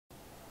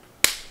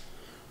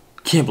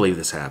can't believe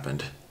this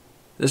happened.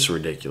 This is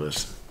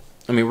ridiculous.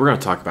 I mean, we're gonna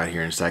talk about it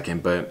here in a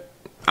second, but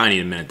I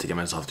need a minute to get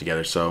myself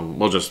together, so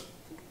we'll just,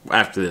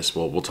 after this,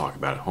 we'll talk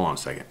about it. Hold on a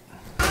second.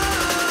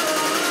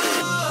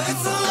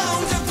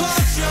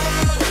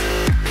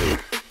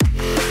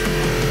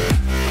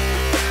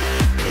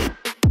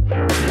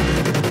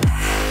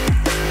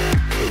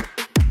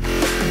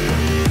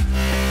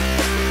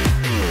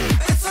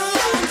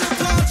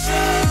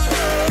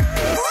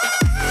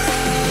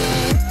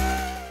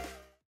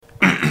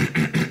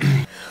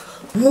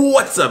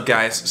 What's up,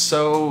 guys?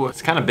 So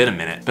it's kind of been a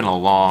minute. It's been a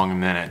long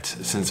minute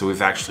since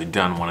we've actually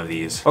done one of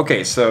these.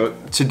 Okay, so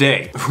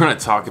today we're gonna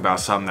talk about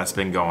something that's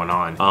been going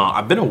on.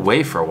 I've been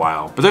away for a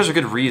while, but there's a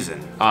good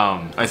reason.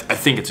 I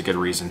think it's a good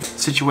reason.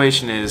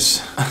 Situation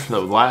is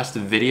the last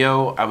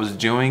video I was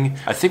doing,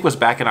 I think was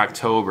back in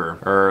October,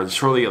 or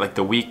shortly like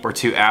the week or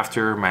two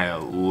after my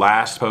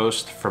last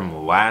post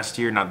from last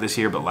year, not this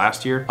year, but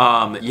last year.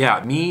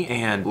 Yeah, me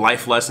and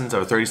Life Lessons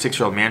of a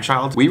 36-year-old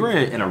man-child, we were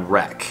in a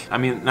wreck. I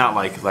mean, not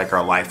like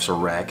our life's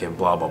a wreck and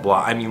blah, blah,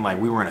 blah. I mean, like,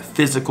 we were in a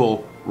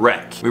physical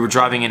wreck. We were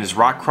driving in his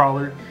rock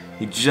crawler.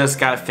 He just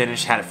got it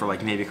finished, had it for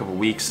like maybe a couple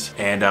weeks,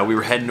 and we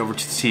were heading over to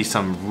see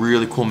some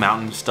really cool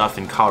mountain stuff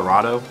in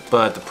Colorado.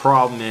 But the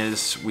problem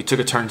is we took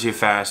a turn too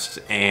fast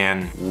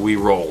and we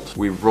rolled.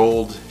 We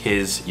rolled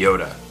his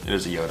Yoda. It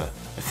is a Yoda.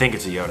 I think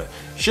it's a Yoda.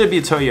 Should be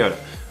a Toyota.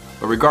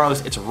 But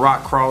regardless, it's a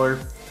rock crawler,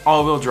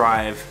 all-wheel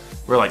drive.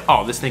 We're like,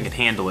 oh, this thing can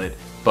handle it.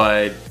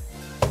 But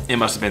it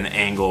must have been the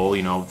angle,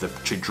 you know, the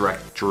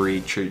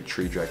trajectory,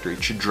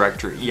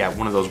 yeah,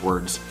 one of those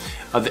words.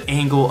 The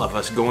angle of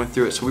us going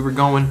through it. So we were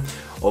going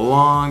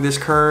along this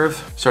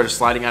curve, started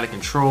sliding out of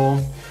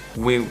control.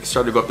 We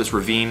started to go up this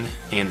ravine,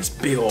 and this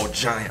big old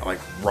giant like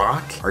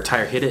rock, our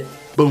tire hit it,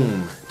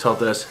 boom,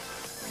 tilted us,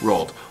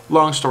 rolled.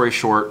 Long story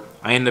short,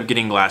 I ended up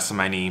getting glass in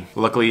my knee.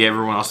 Luckily,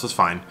 everyone else was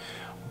fine.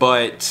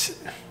 But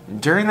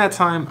during that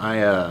time,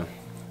 I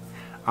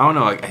don't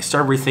know, I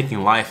started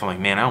rethinking life. I'm like,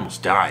 man, I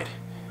almost died.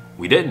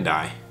 We didn't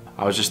die.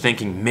 I was just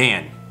thinking,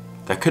 man,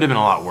 that could have been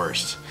a lot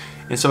worse.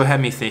 And so it had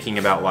me thinking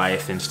about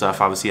life and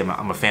stuff. Obviously,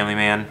 I'm a family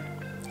man.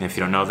 And if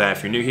you don't know that,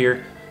 if you're new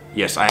here,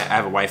 yes, I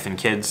have a wife and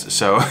kids.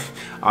 So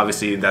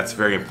obviously that's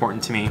very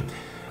important to me.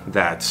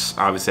 That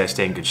obviously I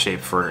stay in good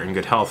shape in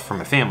good health for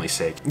my family's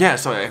sake. Yeah,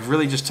 so I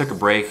really just took a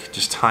break,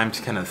 just time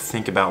to kind of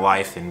think about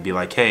life and be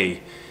like,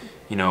 hey,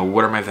 you know,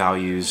 what are my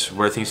values?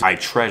 What are things I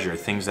treasure,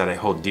 things that I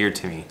hold dear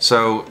to me?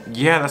 So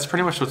yeah, that's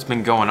pretty much what's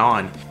been going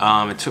on.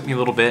 It took me a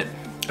little bit.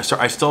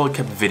 I still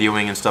kept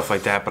videoing and stuff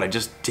like that, but I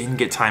just didn't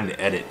get time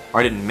to edit. Or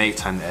I didn't make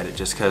time to edit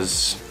just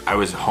because I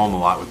was home a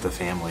lot with the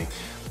family.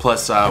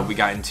 Plus, I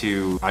got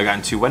into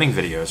wedding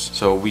videos.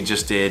 So we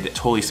just did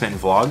Totally Smitten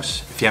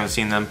vlogs. If you haven't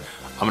seen them,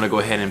 I'm gonna go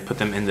ahead and put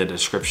them in the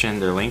description,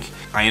 their link.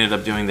 I ended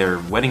up doing their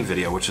wedding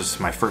video, which was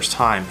my first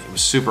time. It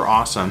was super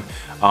awesome,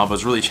 but it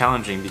was really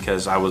challenging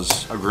because I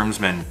was a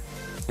groomsman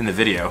in the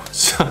video,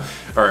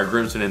 or a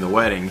groomsman in the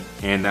wedding,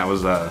 and that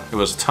was it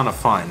was a ton of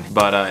fun,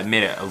 but it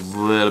made it a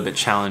little bit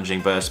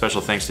challenging. But a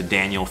special thanks to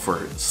Daniel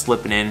for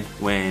slipping in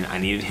when I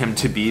needed him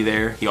to be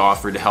there. He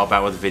offered to help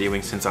out with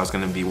videoing since I was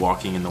going to be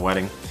walking in the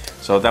wedding,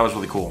 so that was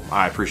really cool.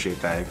 I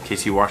appreciate that. In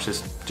case you watch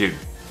this, dude,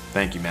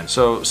 thank you, man.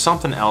 So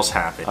something else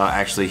happened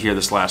actually here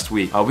this last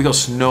week. We go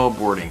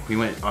snowboarding. We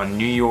went on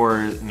New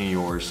Year's.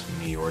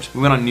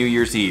 We went on New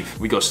Year's Eve.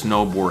 We go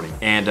snowboarding,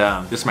 and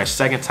this is my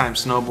second time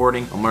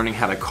snowboarding. I'm learning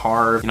how to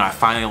carve. You know, I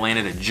finally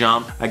landed a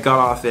jump. I got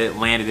off it,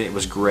 landed it. It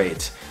was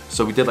great.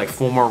 So we did like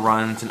 4 more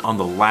runs, and on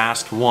the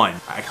last one,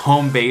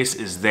 home base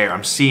is there.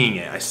 I'm seeing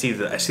it. I see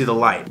the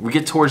light. We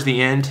get towards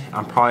the end.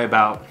 I'm probably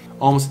about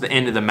almost at the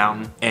end of the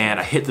mountain, and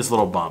I hit this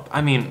little bump.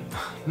 I mean,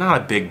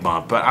 not a big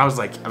bump, but I was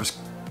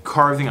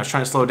carving, I was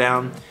trying to slow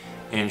down,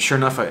 and sure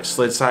enough, I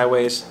slid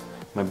sideways.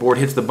 My board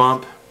hits the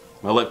bump,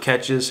 my lip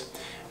catches,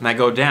 and I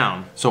go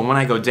down. So when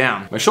I go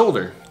down, my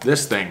shoulder,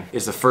 this thing,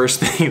 is the first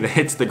thing that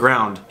hits the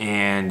ground,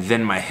 and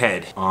then my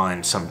head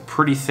on some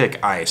pretty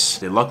thick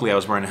ice. Luckily, I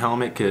was wearing a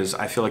helmet because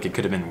I feel like it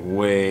could have been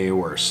way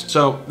worse.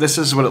 So this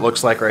is what it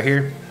looks like right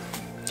here.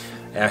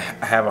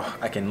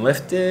 I can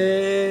lift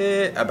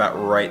it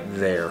about right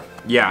there.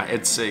 Yeah,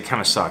 it kind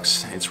of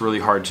sucks. It's really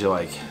hard to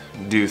like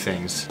do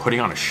things. Putting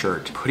on a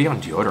shirt, putting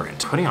on deodorant,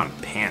 putting on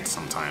pants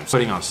sometimes,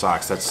 putting on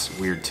socks, that's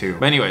weird too.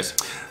 But anyways,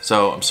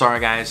 so I'm sorry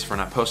guys for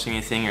not posting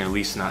anything, or at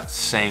least not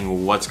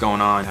saying what's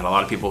going on. I had a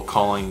lot of people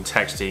calling,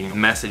 texting,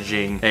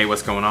 messaging, hey,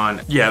 what's going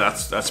on? Yeah,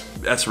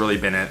 that's really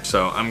been it.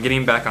 So I'm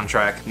getting back on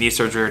track. Knee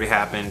surgery already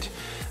happened.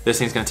 This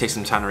thing's gonna take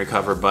some time to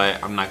recover,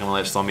 but I'm not gonna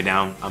let it slow me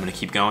down. I'm gonna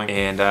keep going,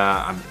 and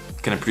I'm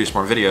gonna produce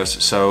more videos.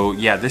 So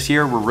yeah, this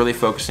year we're really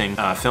focusing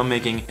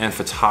filmmaking and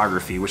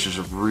photography, which is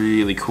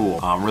really cool.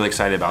 I'm really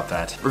excited about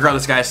that.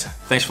 Regardless guys,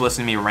 thanks for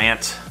listening to me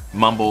rant,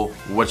 mumble,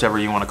 whichever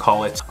you want to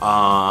call it.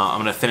 I'm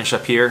gonna finish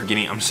up here.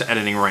 I'm just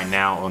editing right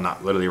now. Well,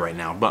 not literally right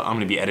now, but I'm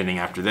gonna be editing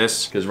after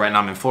this because right now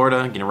I'm in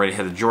Florida, getting ready to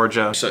head to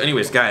Georgia. So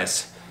anyways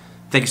guys,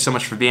 thank you so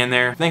much for being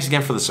there. Thanks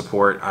again for the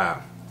support. I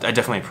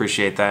definitely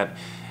appreciate that.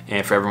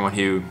 And for everyone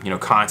who, you know,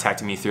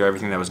 contacted me through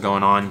everything that was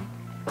going on,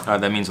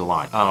 That means a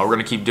lot. We're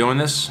gonna keep doing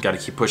this. Got to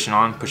keep pushing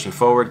on, pushing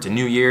forward. It's a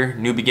new year,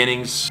 new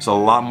beginnings. There's a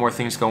lot more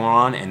things going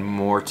on and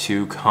more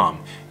to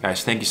come.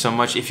 Guys, thank you so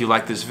much. If you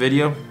like this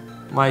video,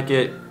 like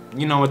it,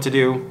 you know what to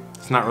do.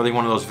 It's not really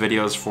one of those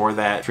videos for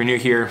that. If you're new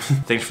here,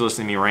 thanks for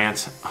listening to me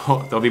rant.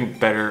 There'll be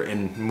better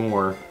and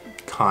more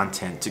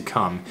content to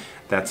come.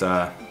 That's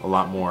a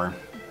lot more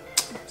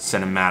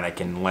cinematic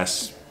and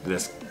less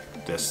this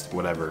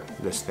whatever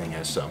this thing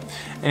is. So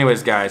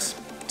anyways, guys,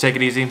 take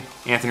it easy.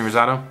 Anthony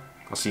Rosado.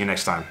 I'll see you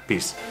next time.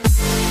 Peace.